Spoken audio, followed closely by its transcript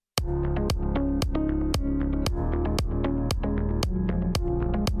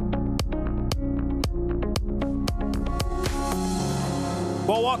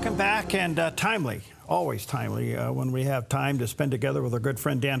welcome back, and timely, always timely, when we have time to spend together with our good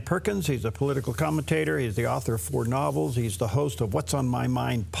friend Dan Perkins. He's a political commentator. He's the author of 4 novels. He's the host of What's on My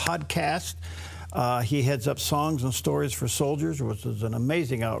Mind podcast. He heads up Songs and Stories for Soldiers, which is an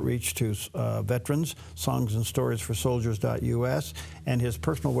amazing outreach to veterans, songsandstoriesforsoldiers.us, and his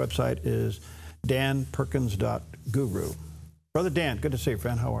personal website is danperkins.guru. Brother Dan, good to see you,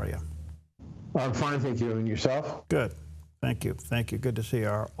 friend. How are you? I'm fine, thank you. And yourself? Good. Thank you. Thank you. Good to see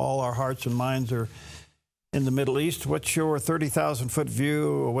you. All our hearts and minds are in the Middle East. What's your 30,000-foot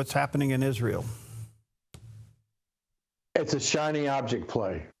view of what's happening in Israel? It's a shiny object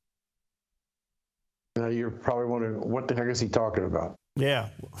play. Now, you're probably wondering, what the heck is he talking about? Yeah.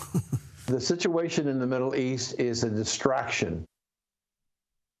 The situation in the Middle East is a distraction.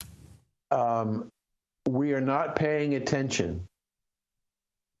 We are not paying attention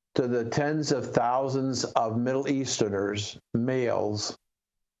to the tens of thousands of Middle Easterners, males,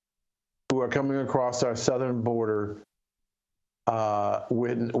 who are coming across our southern border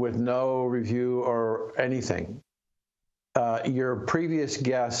with no review or anything. Your previous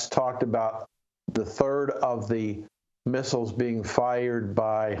guest talked about the third of the missiles being fired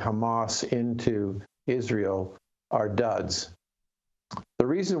by Hamas into Israel are duds. The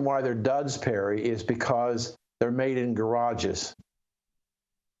reason why they're duds, Perry, is because they're made in garages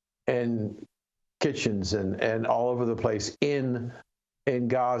and kitchens and all over the place in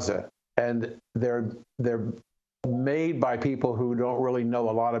Gaza, and they're made by people who don't really know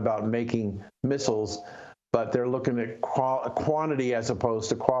a lot about making missiles, but they're looking at quantity as opposed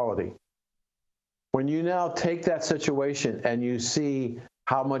to quality. When you now take that situation and you see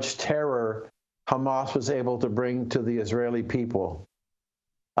how much terror Hamas was able to bring to the Israeli people,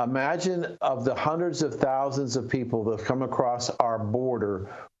 imagine of the hundreds of thousands of people that have come across our border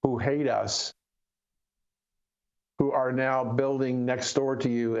who hate us, who are now building next door to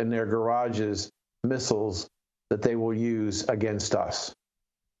you in their garages missiles that they will use against us.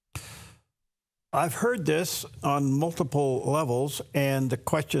 I've heard this on multiple levels, and the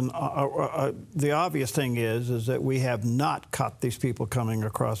question, the obvious thing is that we have not caught these people coming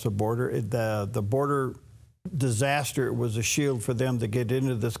across the border. The border disaster was a shield for them to get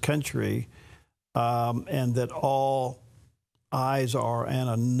into this country, and that all eyes are on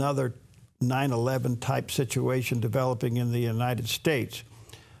another 9/11 type situation developing in the United States.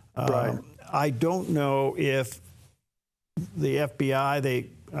 Right. I don't know if the FBI,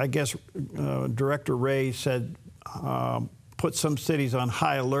 I guess Director Ray said, put some cities on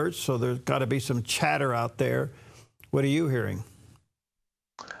high alert, so there's got to be some chatter out there. What are you hearing?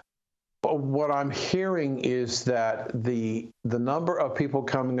 What I'm hearing is that the number of people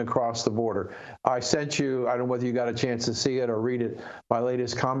coming across the border, I sent you, I don't know whether you got a chance to see it or read it, my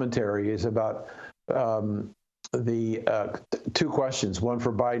latest commentary is about the 2 questions, one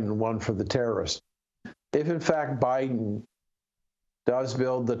for Biden, one for the terrorists. If in fact Biden does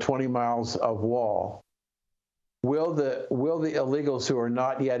build the 20 miles of wall, will the illegals who are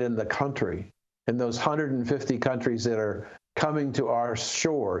not yet in the country, in those 150 countries that are coming to our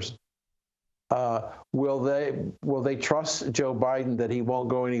shores, will they trust Joe Biden that he won't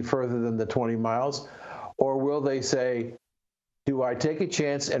go any further than the 20 miles? Or will they say, do I take a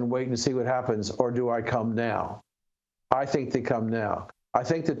chance and wait and see what happens, or do I come now? I think they come now. I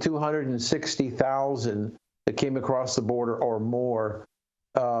think the 260,000 that came across the border or more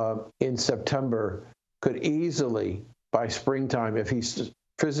in September could easily, by springtime, if he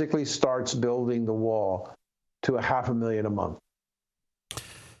physically starts building the wall, to 500,000 a month.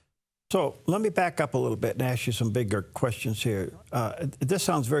 So let me back up a little bit and ask you some bigger questions here. This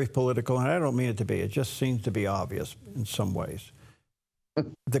sounds very political, and I don't mean it to be. It just seems to be obvious in some ways.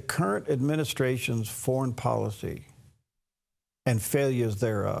 The current administration's foreign policy and failures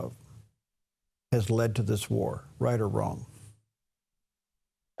thereof has led to this war, right or wrong?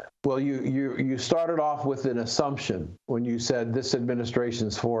 Well, you started off with an assumption when you said this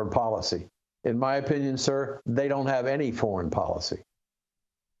administration's foreign policy. In my opinion, sir, they don't have any foreign policy.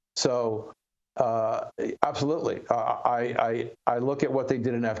 So, absolutely, I look at what they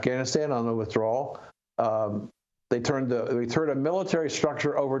did in Afghanistan on the withdrawal. They turned a military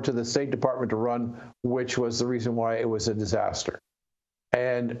structure over to the State Department to run, which was the reason why it was a disaster.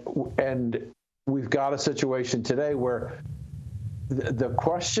 And we've got a situation today where the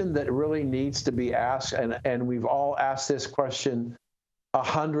question that really needs to be asked, and we've all asked this question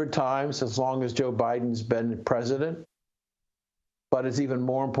 100 times as long as Joe Biden's been president. But it's even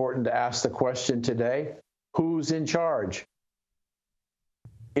more important to ask the question today, who's in charge?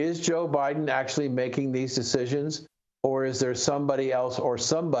 Is Joe Biden actually making these decisions, or is there somebody else or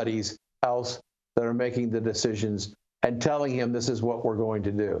somebody's else that are making the decisions and telling him this is what we're going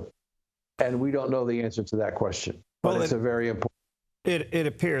to do? And we don't know the answer to that question. But Well, it's a very important. It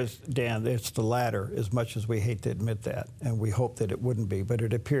appears, Dan, it's the latter, as much as we hate to admit that, and we hope that it wouldn't be, but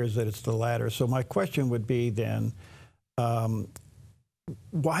it appears that it's the latter. So my question would be then,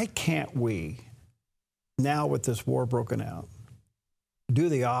 why can't we, now with this war broken out, do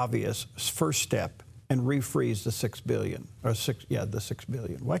the obvious first step and refreeze the $6 billion, or the $6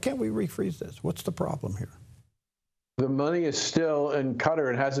 billion? Why can't we refreeze this? What's the problem here? The money is still in Qatar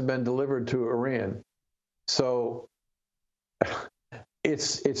and hasn't been delivered to Iran. So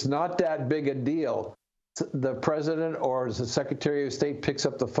it's not that big a deal. The president or the Secretary of State picks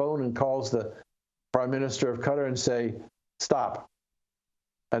up the phone and calls the Prime Minister of Qatar and say, stop.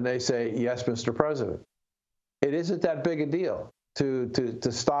 And they say, yes, Mr. President. It isn't that big a deal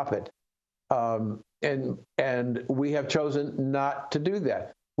to stop it. And we have chosen not to do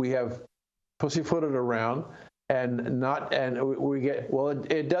that. We have pussyfooted around it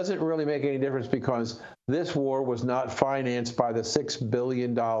doesn't really make any difference because this war was not financed by the $6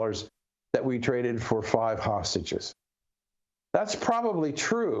 billion that we traded for 5 hostages. That's probably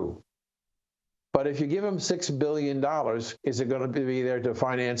true. But if you give them $6 billion, is it going to be there to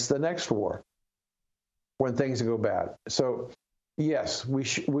finance the next war when things go bad? So, yes,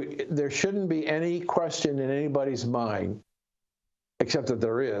 there shouldn't be any question in anybody's mind, except that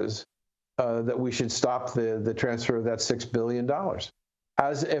there is, that we should stop the transfer of that $6 billion.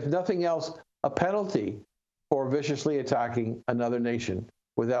 As, if nothing else, a penalty for viciously attacking another nation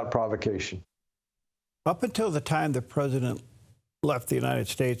without provocation. Up until the time the president left the United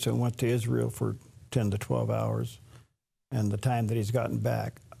States and went to Israel for 10 to 12 hours, and the time that he's gotten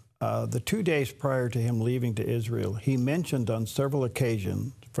back, the 2 days prior to him leaving to Israel, he mentioned on several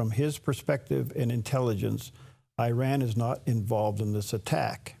occasions, from his perspective and intelligence, Iran is not involved in this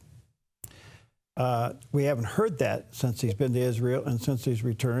attack. We haven't heard that since he's been to Israel and since he's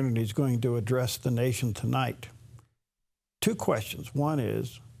returned, and he's going to address the nation tonight. 2 questions. One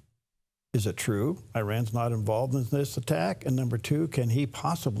is it true Iran's not involved in this attack? And number 2, can he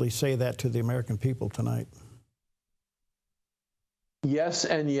possibly say that to the American people tonight? Yes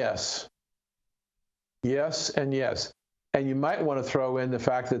and yes. Yes and yes. And you might want to throw in the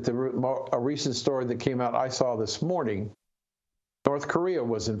fact that a recent story that came out I saw this morning, North Korea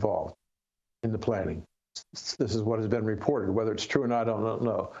was involved in the planning. This is what has been reported. Whether it's true or not, I don't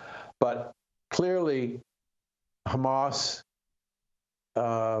know. But clearly, Hamas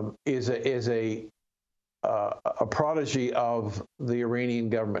is a prodigy of the Iranian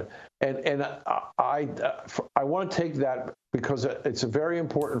government, and I want to take that because it's very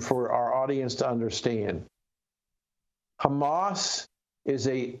important for our audience to understand. Hamas is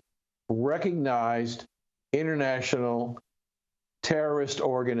a recognized international terrorist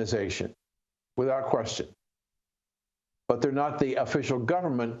organization, without question. But they're not the official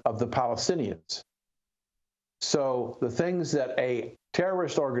government of the Palestinians. So the things that a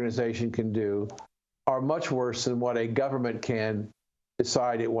terrorist organization can do are much worse than what a government can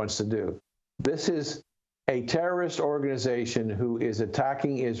decide it wants to do. This is a terrorist organization who is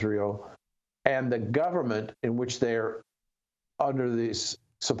attacking Israel, and the government in which they're under this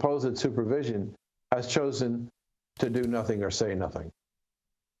supposed supervision has chosen to do nothing or say nothing.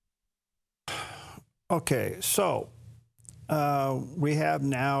 Okay, so we have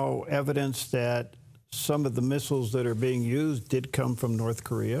now evidence that some of the missiles that are being used did come from North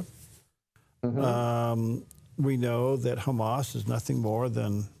Korea. Mm-hmm. We know that Hamas is nothing more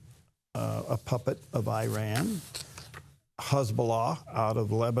than a puppet of Iran. Hezbollah out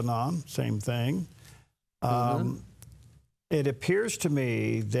of Lebanon, same thing. It appears to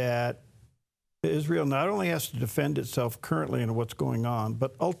me that Israel not only has to defend itself currently in what's going on,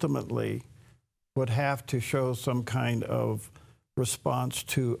 but ultimately would have to show some kind of response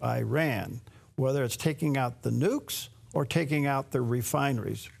to Iran, whether it's taking out the nukes or taking out the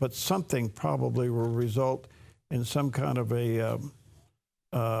refineries. But something probably will result in some kind of a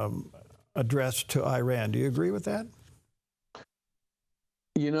address to Iran. Do you agree with that?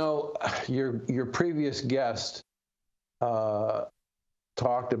 You know, your previous guest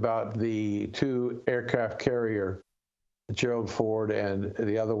talked about the 2 aircraft carrier, Gerald Ford and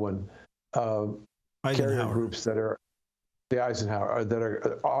the other one, carrier groups that are the Eisenhower that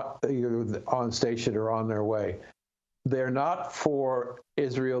are either on station or on their way. They're not for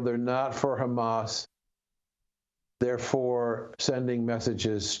Israel. They're not for Hamas. They're for sending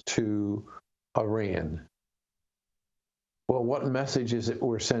messages to Iran. Well, what message is it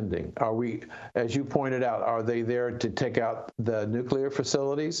we're sending? Are we, as you pointed out, are they there to take out the nuclear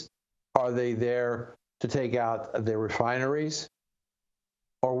facilities? Are they there to take out the refineries?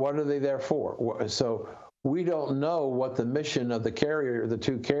 Or what are they there for? So we don't know what the mission of the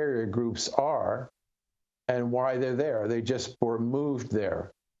two carrier groups are and why they're there. They just were moved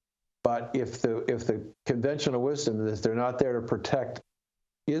there. But if the conventional wisdom is they're not there to protect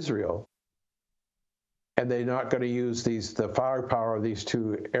Israel, and they're not going to use the firepower of these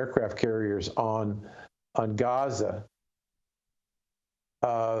two aircraft carriers on Gaza,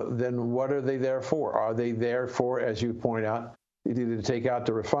 then what are they there for? Are they there for, as you point out, either to take out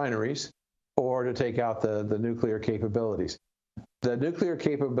the refineries or to take out the nuclear capabilities? The nuclear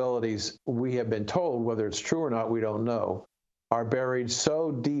capabilities, we have been told, whether it's true or not, we don't know, are buried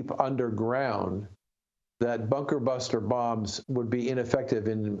so deep underground that bunker buster bombs would be ineffective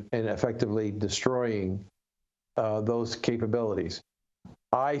in effectively destroying those capabilities.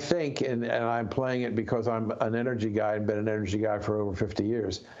 I think, and I'm playing it because I'm an energy guy and been an energy guy for over 50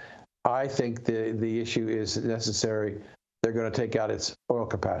 years, I think the issue is necessary. They're going to take out its oil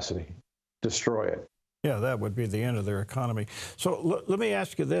capacity, destroy it. Yeah, that would be the end of their economy. So let me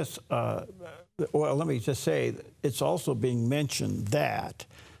ask you this. Well, let me just say, it's also being mentioned that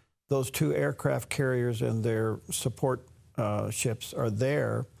those two aircraft carriers and their support ships are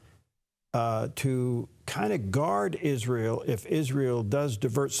there to kind of guard Israel if Israel does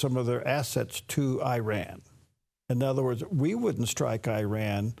divert some of their assets to Iran. In other words, we wouldn't strike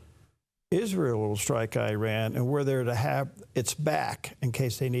Iran. Israel will strike Iran, and we're there to have its back in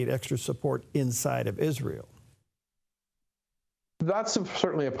case they need extra support inside of Israel. That's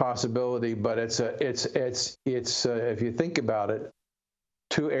certainly a possibility, but it's if you think about it,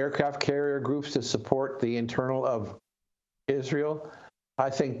 two aircraft carrier groups to support the internal of Israel, I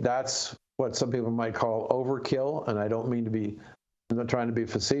think that's what some people might call overkill, and I don't mean to be, I'm not trying to be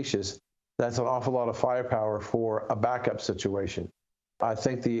facetious. That's an awful lot of firepower for a backup situation. I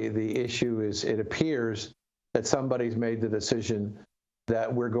think the issue is, it appears that somebody's made the decision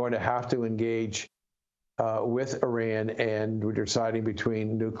that we're going to have to engage with Iran, and we're deciding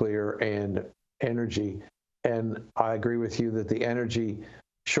between nuclear and energy. And I agree with you that the energy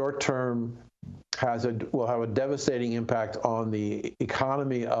short-term will have a devastating impact on the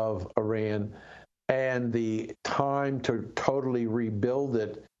economy of Iran, and the time to totally rebuild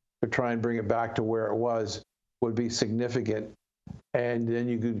it, to try and bring it back to where it was, would be significant. And then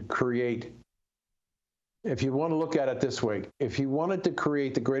you could create, if you want to look at it this way, if you wanted to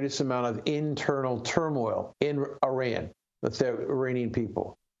create the greatest amount of internal turmoil in Iran with the Iranian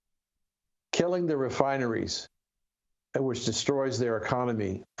people, killing the refineries, which destroys their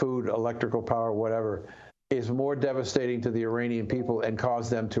economy, food, electrical power, whatever, is more devastating to the Iranian people and cause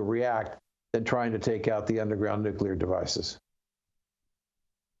them to react than trying to take out the underground nuclear devices.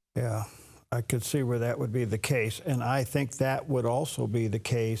 Yeah, I could see where that would be the case. And I think that would also be the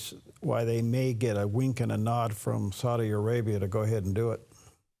case why they may get a wink and a nod from Saudi Arabia to go ahead and do it.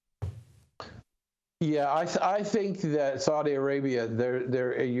 Yeah, I think that Saudi Arabia,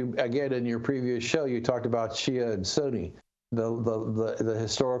 you again, in your previous show, you talked about Shia and Sunni, the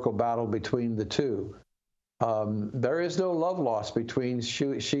historical battle between the two. There is no love lost between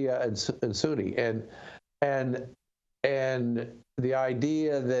Shia and Sunni, and the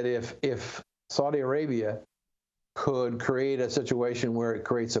idea that if Saudi Arabia could create a situation where it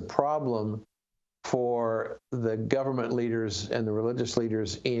creates a problem for the government leaders and the religious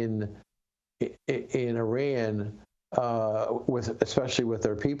leaders in Iran, especially with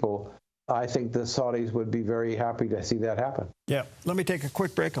their people, I think the Saudis would be very happy to see that happen. Yeah. Let me take a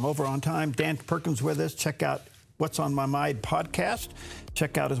quick break. I'm over on time. Dan Perkins with us. Check out What's on My Mind podcast.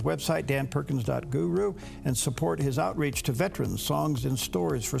 Check out his website, danperkins.guru, and support his outreach to veterans, Songs in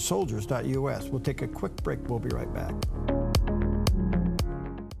Stores for Soldiers.us. We'll take a quick break. We'll be right back.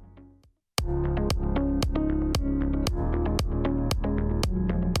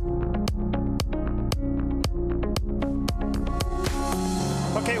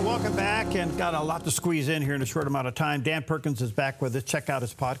 Okay, welcome back, and got a lot to squeeze in here in a short amount of time. Dan Perkins is back with us. Check out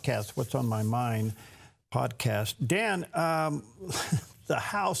his podcast, What's on My Mind podcast. Dan, the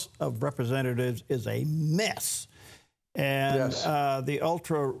House of Representatives is a mess, and Yes. The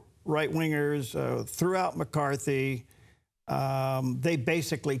ultra right-wingers threw out McCarthy. They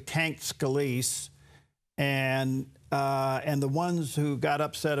basically tanked Scalise, and the ones who got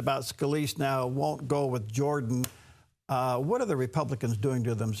upset about Scalise now won't go with Jordan. What are the Republicans doing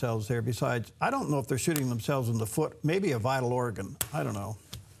to themselves there? Besides, I don't know if they're shooting themselves in the foot, maybe a vital organ. I don't know.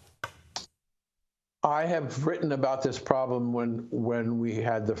 I have written about this problem when we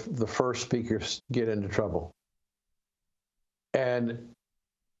had the first speakers get into trouble. And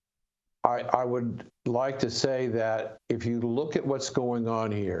I would like to say that if you look at what's going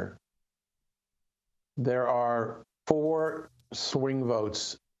on here, there are 4 swing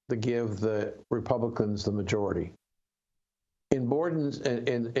votes to give the Republicans the majority. In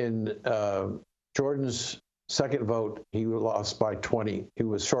Jordan's second vote, he lost by 20. He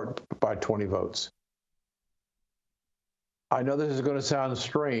was short by 20 votes. I know this is going to sound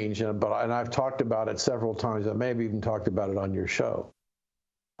strange, and I've talked about it several times. I may have even talked about it on your show.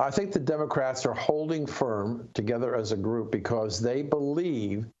 I think the Democrats are holding firm together as a group because they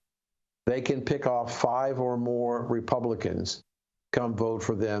believe they can pick off 5 or more Republicans, come vote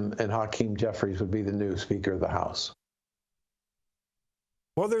for them, and Hakeem Jeffries would be the new Speaker of the House.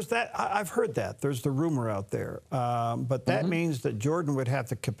 Well, there's that. I've heard that. There's the rumor out there. But that means that Jordan would have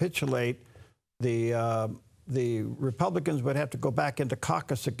to capitulate. The Republicans would have to go back into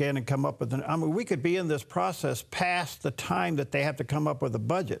caucus again and come up with I mean, we could be in this process past the time that they have to come up with a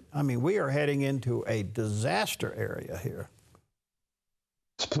budget. I mean, we are heading into a disaster area here.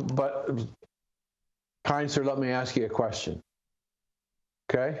 But, kind sir, let me ask you a question.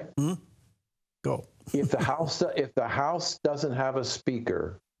 Okay? Go. If the House doesn't have a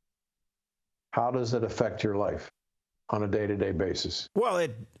speaker, how does it affect your life on a day-to-day basis? Well,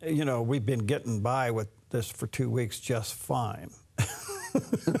 we've been getting by with this for 2 weeks just fine.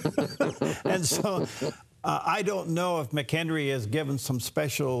 And so I don't know if McHenry is given some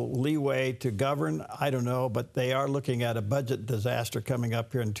special leeway to govern. I don't know, but they are looking at a budget disaster coming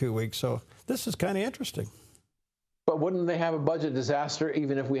up here in 2 weeks. So this is kind of interesting. But wouldn't they have a budget disaster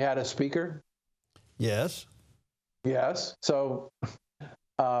even if we had a speaker? Yes. Yes. So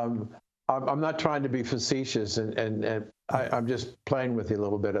I'm not trying to be facetious, and I'm just playing with you a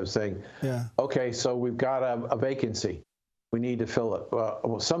little bit of saying, yeah, okay, so we've got a vacancy. We need to fill it.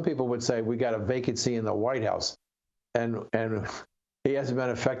 Well, some people would say we got a vacancy in the White House, and he hasn't been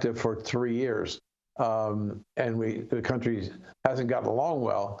effective for 3 years, and the country hasn't gotten along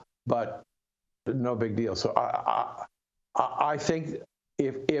well, but no big deal. So I think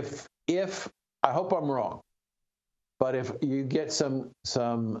if I hope I'm wrong, but if you get some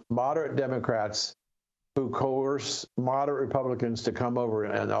moderate Democrats who coerce moderate Republicans to come over,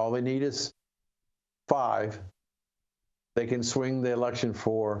 and all they need is 5, they can swing the election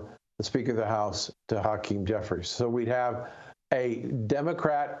for the Speaker of the House to Hakeem Jeffries. So we'd have a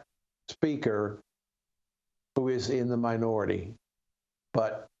Democrat speaker who is in the minority,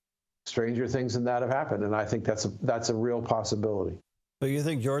 but stranger things than that have happened, and I think that's a real possibility. So you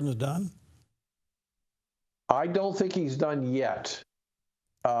think Jordan's done? I don't think he's done yet.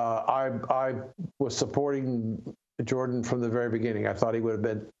 I was supporting Jordan from the very beginning. I thought he would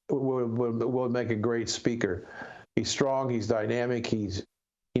make a great speaker. He's strong. He's dynamic. He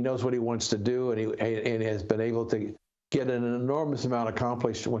knows what he wants to do, and has been able to get an enormous amount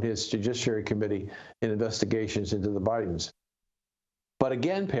accomplished with his Judiciary Committee in investigations into the Bidens. But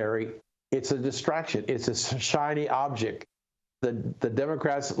again, Perry, it's a distraction. It's a shiny object. The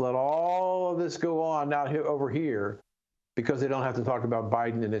Democrats let all of this go on now over here because they don't have to talk about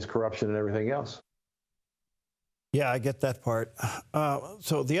Biden and his corruption and everything else. Yeah, I get that part.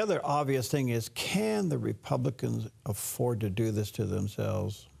 So the other obvious thing is, can the Republicans afford to do this to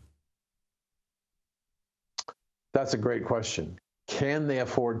themselves? That's a great question. Can they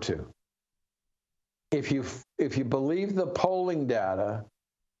afford to? If you believe the polling data,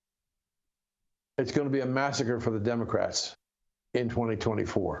 it's going to be a massacre for the Democrats in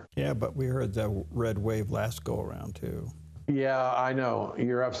 2024. Yeah, but we heard the red wave last go around too. Yeah, I know.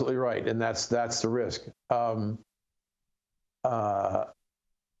 You're absolutely right, and that's the risk. No,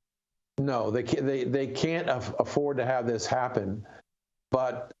 they can't afford to have this happen,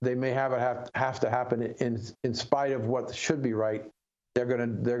 but they may have to happen in spite of what should be right. They're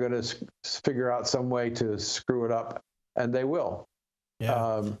gonna figure out some way to screw it up, and they will.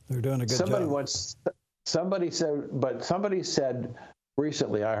 Yeah, they're doing a good job. Somebody said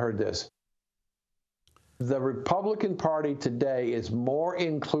recently, I heard this, the Republican Party today is more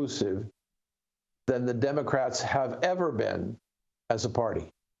inclusive than the Democrats have ever been as a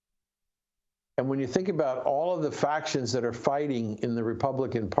party. And when you think about all of the factions that are fighting in the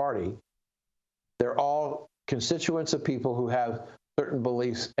Republican Party, they're all constituents of people who have certain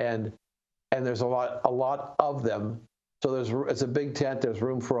beliefs, and there's a lot of them. So it's a big tent. There's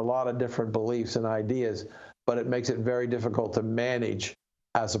room for a lot of different beliefs and ideas, but it makes it very difficult to manage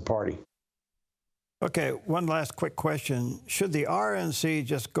as a party. Okay, one last quick question. Should the RNC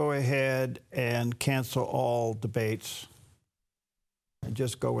just go ahead and cancel all debates and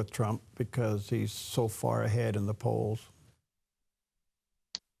just go with Trump because he's so far ahead in the polls?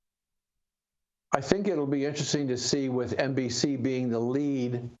 I think it'll be interesting to see, with NBC being the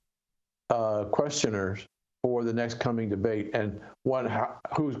lead questioners for the next coming debate, and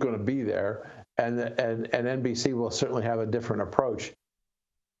who's going to be there, and NBC will certainly have a different approach.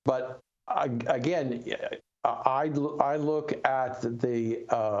 But again, I look at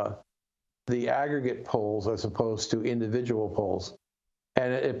the aggregate polls as opposed to individual polls,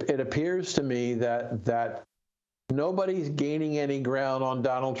 and it appears to me that nobody's gaining any ground on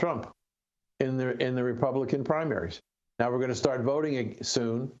Donald Trump in the Republican primaries. Now we're going to start voting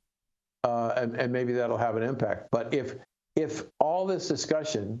soon, and maybe that'll have an impact. But if all this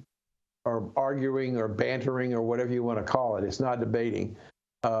discussion, or arguing, or bantering, or whatever you want to call it, it's not debating,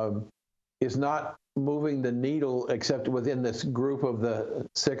 is not moving the needle except within this group of the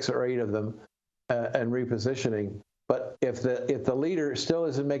 6 or 8 of them, and repositioning. But if the leader still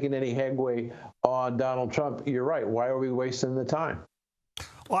isn't making any headway on Donald Trump, you're right. Why are we wasting the time?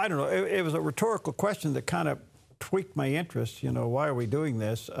 Well, I don't know. It was a rhetorical question that kind of tweaked my interest. You know, why are we doing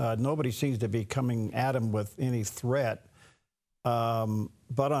this? Nobody seems to be coming at him with any threat.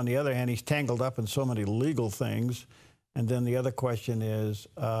 But on the other hand, he's tangled up in so many legal things. And then the other question is,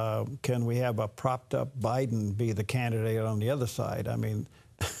 can we have a propped up Biden be the candidate on the other side? I mean,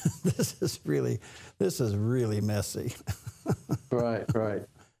 this is really messy. Right.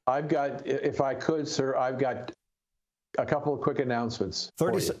 I've got, if I could, sir, I've got a couple of quick announcements.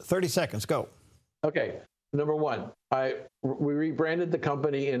 30 seconds, go. Okay. Number one, we rebranded the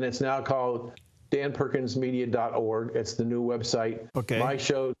company, and it's now called danperkinsmedia.org. It's the new website. Okay. My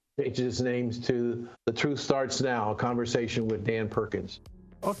show changes names to The Truth Starts Now, a conversation with Dan Perkins.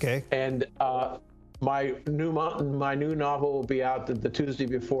 Okay. And my new novel will be out the Tuesday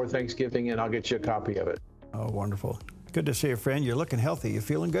before Thanksgiving, and I'll get you a copy of it. Oh, wonderful. Good to see you, friend. You're looking healthy. You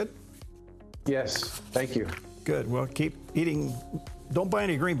feeling good? Yes. Thank you. Good. Well, keep eating. Don't buy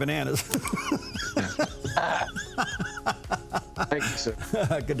any green bananas. Thank you, sir.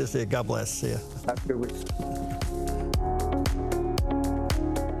 Good to see you. God bless. See you. Have a good week.